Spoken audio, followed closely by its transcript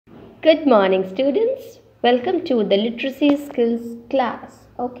Good morning, students. Welcome to the literacy skills class.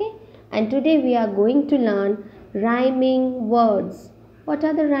 Okay, and today we are going to learn rhyming words. What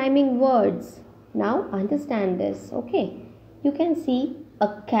are the rhyming words? Now understand this. Okay, you can see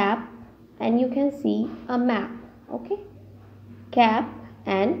a cap and you can see a map. Okay, cap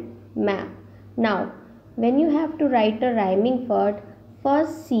and map. Now, when you have to write a rhyming word,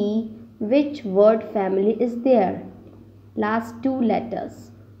 first see which word family is there. Last two letters.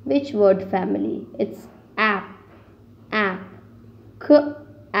 Which word family? It's app,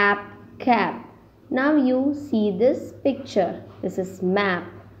 cap. Now you see this picture. This is map.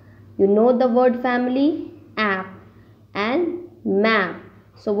 You know the word family? App and map.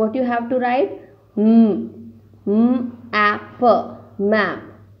 So what you have to write? App, map.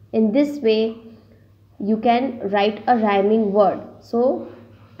 In this way, you can write a rhyming word. So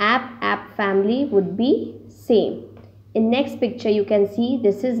app family would be same. In next picture you can see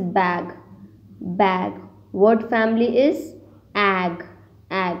this is bag. Word family is ag.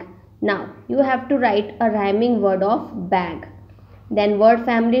 Now you have to write a rhyming word of bag. Then word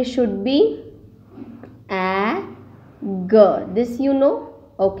family should be ag. This you know?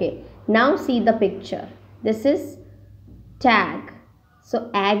 Okay. Now see the picture. This is tag.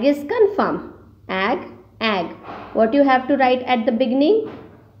 So ag is confirm. Ag. What you have to write at the beginning?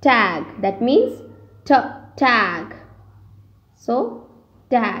 Tag. That means tag. So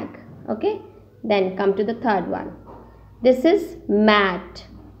tag. Okay. Then come to the third one. This is mat.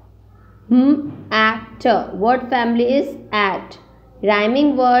 Actor. Word family is at.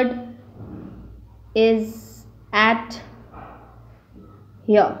 Rhyming word is at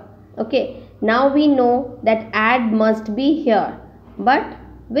here. Okay. Now we know that add must be here. But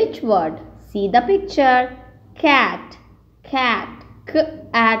which word? See the picture. Cat.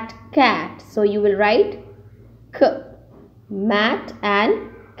 At cat. So you will write k. Mat and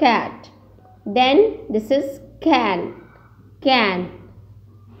cat. Then this is can.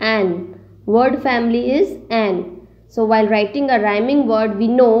 An. Word family is an. So while writing a rhyming word, we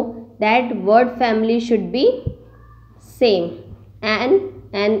know that word family should be same. An.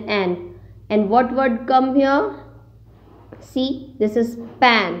 And what word come here? See, this is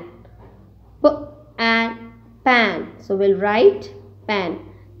pan. Pan. So we'll write pan.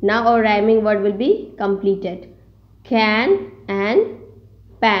 Now our rhyming word will be completed. Can and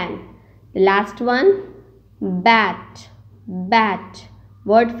pan. The last one, bat.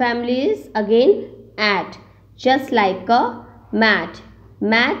 Word family is again at, just like a mat.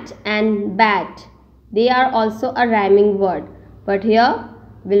 Mat and bat, they are also a rhyming word, but here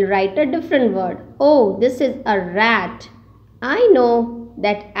we'll write a different word. Oh, this is a rat. I know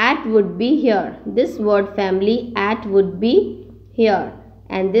that at would be here. This word family at would be here,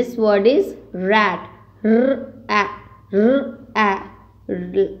 and this word is rat.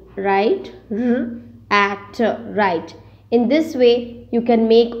 Right? Right. In this way, you can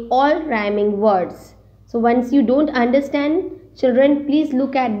make all rhyming words. So once you don't understand, children, please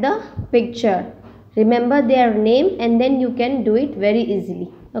look at the picture. Remember their name and then you can do it very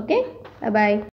easily. Okay? Bye-bye.